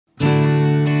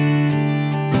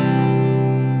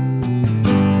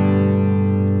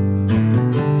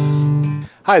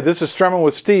Hi, this is Strumming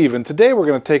with Steve, and today we're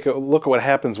going to take a look at what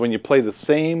happens when you play the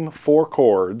same 4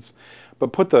 chords,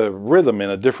 but put the rhythm in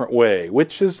a different way,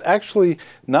 which is actually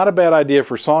not a bad idea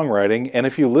for songwriting, and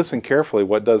if you listen carefully,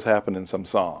 what does happen in some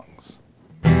songs.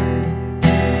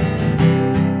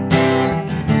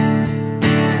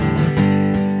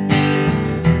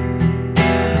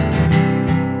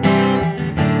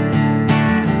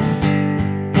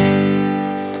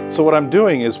 So what I'm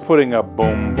doing is putting a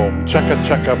boom boom chaka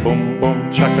chaka boom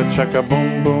boom chaka chaka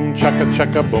boom boom chaka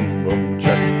chaka boom boom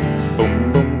chaka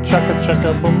boom boom chaka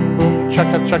chaka boom boom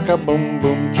chaka chaka boom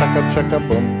boom chaka chaka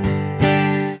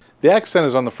boom. The accent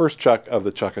is on the first chuck of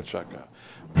the chaka chaka.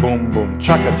 Boom boom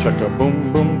chaka chaka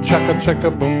boom boom chaka chaka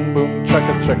boom boom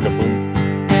chaka chaka boom.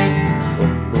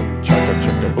 Boom boom chaka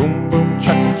chaka boom boom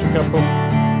chaka chaka boom.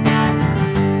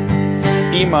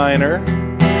 E minor,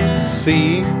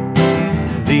 C,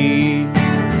 D,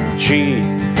 G,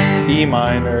 E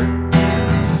minor,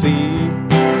 C,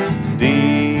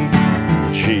 D,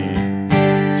 G.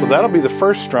 So that'll be the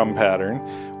first strum pattern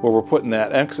where we're putting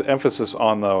that emphasis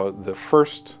on the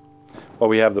first, well,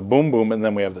 we have the boom boom and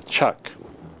then we have the chuck.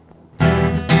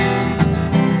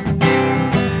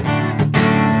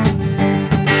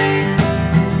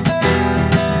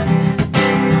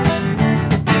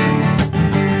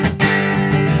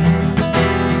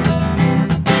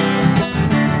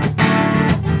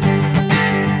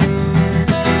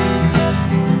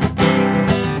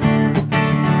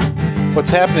 What's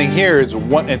happening here is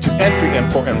 1 and 2 and 3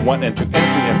 and 4 and 1 and 2 and 3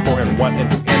 and 4 and 1 and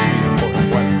 2 and 3 and 4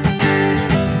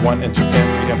 and 1 and 2 and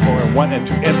 3 and 4 and 1 and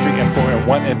 2 and 3 and 4 and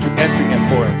 1 and 2 and 3 and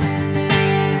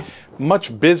 4.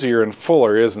 Much busier and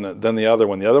fuller, isn't it, than the other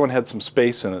one? The other one had some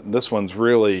space in it, and this one's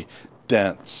really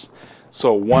dense.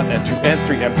 So 1 and 2 and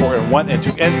 3 and 4 and 1 and 2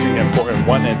 and 3 and 4 and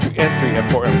 1 and 2 and 3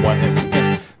 and 4 and 1 and 2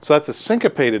 and. So that's a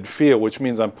syncopated feel, which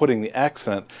means I'm putting the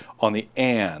accent on the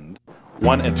and.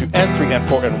 1 and 2 and 3 and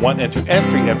 4 and 1 and 2 and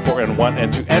 3 and 4 and 1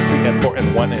 and 2 and 3 and 4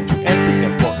 and 1 and 2 and 3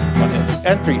 and 4 1 and 2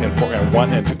 and 3 and 4 and 1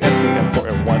 and 2 and 3 and 4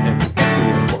 and 1 and 2 and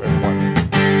 3 and 4 and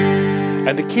 1.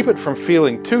 And to keep it from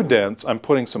feeling too dense, I'm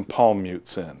putting some palm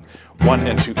mutes in. 1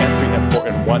 and 2 and 3 and 4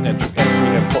 and 1 and 2 and 3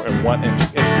 and 4 and 1 and 2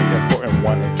 and 3 and 4 and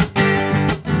 1 and 2.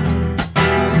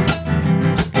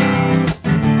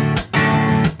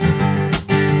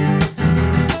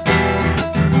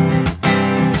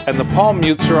 And the palm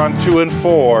mutes are on 2 and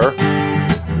 4.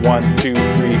 1, 2,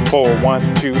 3, 4,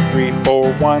 1, 2, 3,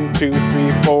 4, 1, 2, 3,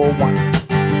 4, 1.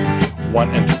 1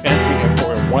 and 2 and 3 and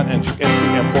 4 and 1 and 2 and 3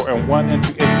 and 4 and 1 and 2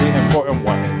 and 3 and 4 and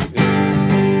 1 and 2 and 3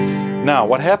 and 4. Now,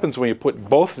 what happens when you put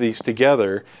both of these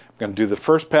together? I'm going to do the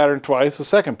first pattern twice, the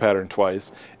second pattern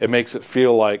twice. It makes it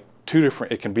feel like two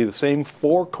different, it can be the same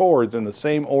 4 chords in the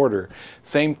same order,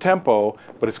 same tempo,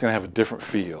 but it's going to have a different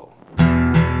feel.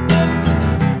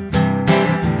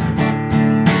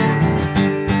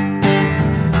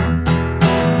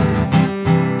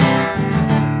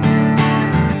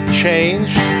 Change.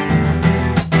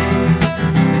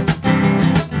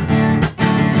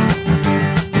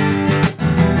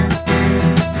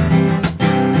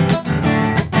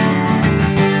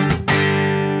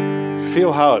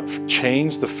 Feel how it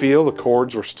changed the feel. The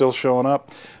chords were still showing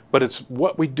up, but it's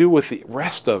what we do with the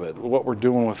rest of it, what we're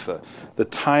doing with the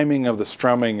timing of the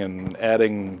strumming and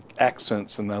adding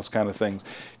accents and those kind of things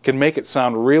can make it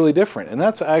sound really different. And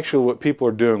that's actually what people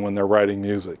are doing when they're writing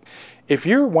music. If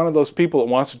you're one of those people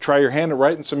that wants to try your hand at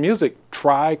writing some music,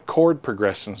 try chord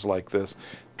progressions like this.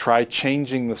 Try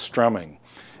changing the strumming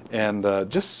and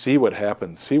just see what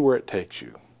happens. See where it takes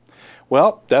you.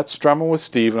 Well, that's Strumming with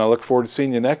Steve, and I look forward to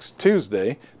seeing you next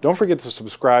Tuesday. Don't forget to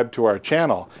subscribe to our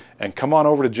channel, and come on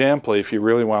over to JamPlay if you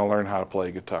really want to learn how to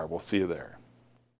play guitar. We'll see you there.